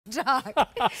Dog.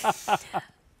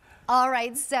 All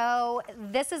right, so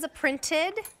this is a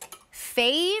printed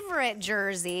favorite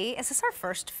jersey. Is this our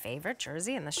first favorite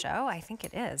jersey in the show? I think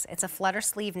it is. It's a Flutter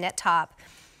sleeve knit top,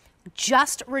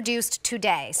 just reduced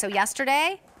today. So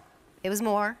yesterday, it was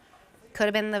more. Could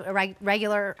have been the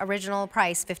regular original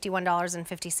price,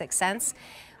 $51.56.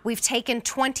 We've taken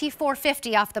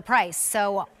 $24.50 off the price.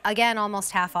 So again,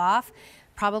 almost half off.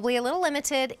 Probably a little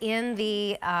limited in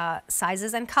the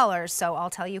sizes and colors, so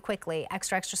I'll tell you quickly.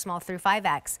 Extra, extra small through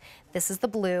 5X. This is the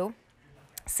blue,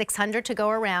 600 to go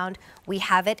around. We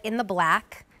have it in the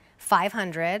black,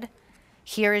 500.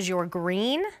 Here is your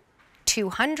green,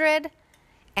 200,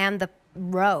 and the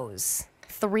rose,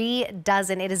 3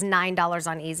 dozen. It is $9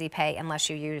 on Easy Pay unless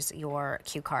you use your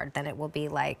Q card. Then it will be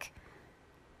like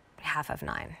half of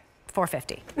 9.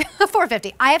 $4.50.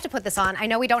 $4.50. I have to put this on. I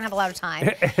know we don't have a lot of time,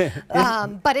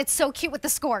 but it's so cute with the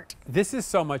skirt. This is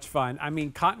so much fun. I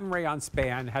mean, cotton rayon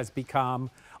span has become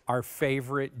our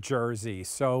favorite jersey.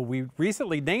 So we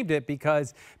recently named it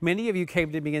because many of you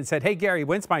came to me and said, hey, Gary,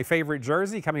 when's my favorite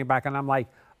jersey coming back? And I'm like,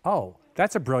 oh,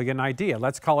 that's a brilliant idea.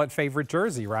 Let's call it favorite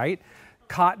jersey, right?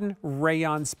 Cotton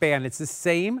rayon span. It's the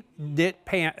same knit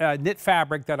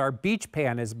fabric that our beach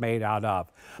pant is made out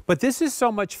of. But this is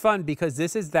so much fun because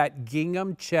this is that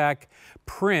gingham check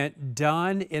print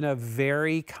done in a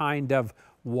very kind of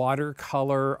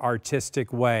watercolor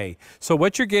artistic way. So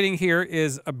what you're getting here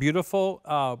is a beautiful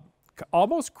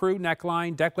almost crew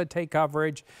neckline, décolleté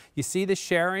coverage. You see the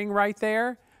shirring right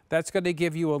there? That's going to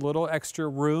give you a little extra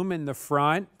room in the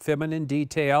front, feminine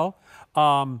detail.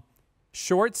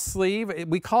 Short sleeve,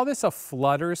 we call this a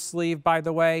flutter sleeve, by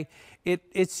the way.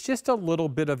 It's just a little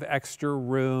bit of extra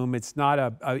room. It's not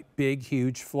a big,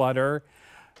 huge flutter.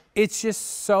 It's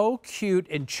just so cute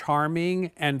and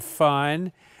charming and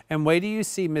fun. And wait till you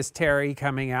see Miss Terry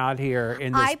coming out here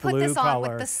in this blue color. I put this on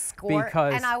with the skirt,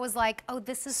 and I was like, oh,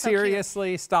 this is so cute.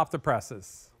 Seriously, stop the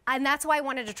presses. And that's why I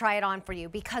wanted to try it on for you,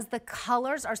 because the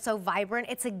colors are so vibrant.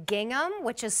 It's a gingham,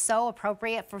 which is so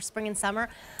appropriate for spring and summer,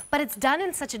 but it's done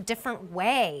in such a different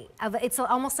way. It's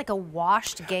almost like a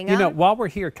washed gingham. You know, while we're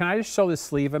here, can I just show the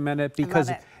sleeve a minute?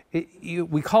 Because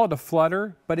we call it a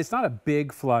flutter, but it's not a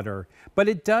big flutter. But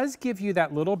it does give you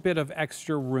that little bit of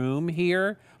extra room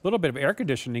here, a little bit of air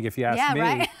conditioning, if you ask me.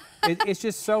 Right? It's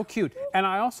just so cute. And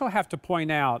I also have to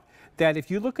point out that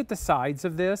if you look at the sides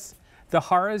of this, the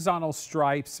horizontal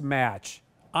stripes match.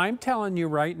 I'm telling you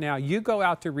right now, you go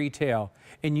out to retail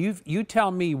and you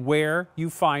tell me where you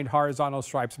find horizontal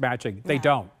stripes matching. They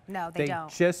don't. No, they don't.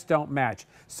 They just don't match.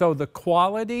 So the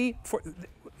quality for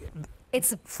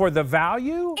the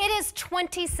value? It is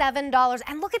 $27.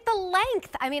 And look at the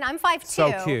length. I mean, I'm 5'2".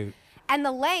 So cute. And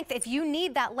the length, if you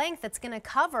need that length that's going to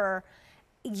cover,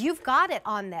 you've got it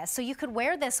on this. So you could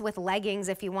wear this with leggings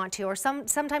if you want to, or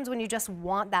sometimes when you just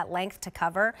want that length to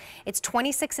cover. It's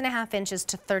 26.5 inches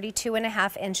to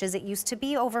 32.5 inches. It used to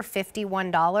be over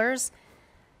 $51.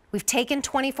 We've taken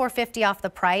 $24.50 off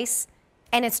the price,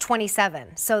 and it's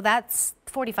 $27. So that's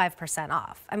 45%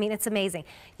 off. I mean, it's amazing.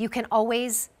 You can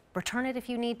always return it if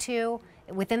you need to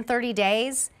within 30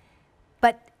 days,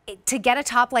 but to get a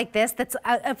top like this, that's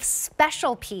a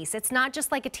special piece. It's not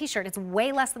just like a t-shirt. It's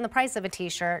way less than the price of a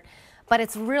t-shirt, but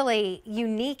it's really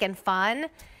unique and fun.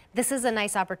 This is a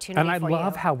nice opportunity for you. And I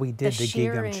love how we did the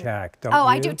gingham check, don't you? Oh,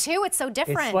 I do too. It's so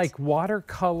different. It's like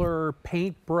watercolor,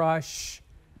 paintbrush.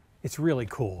 It's really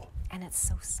cool. And it's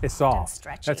so soft, it's soft. And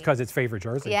stretchy. That's because it's favorite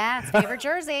jersey. Yeah, it's favorite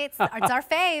jersey. It's our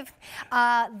fave.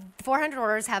 400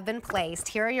 orders have been placed.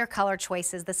 Here are your color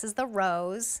choices. This is the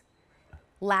rose.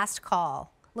 Last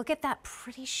call. Look at that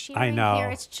pretty shirring here.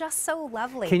 It's just so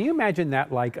lovely. Can you imagine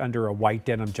that like under a white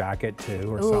denim jacket too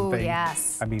or something? Ooh,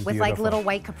 yes. I mean, with beautiful. like little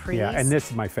white capris. Yeah, and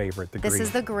this is my favorite, the green. This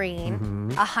is the green.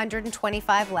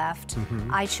 125 left.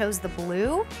 I chose the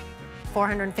blue.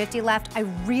 450 left. I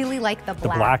really like the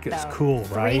black. The black is cool,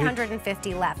 right?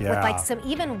 350 left with like some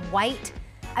even white.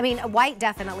 I mean, white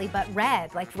definitely, but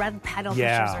red, like red petal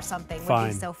fishes or something would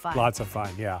be so fun. Lots of fun,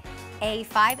 yeah.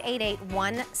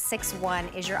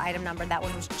 A588161 is your item number. That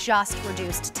one was just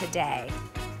reduced today.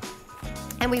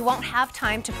 And we won't have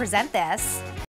time to present this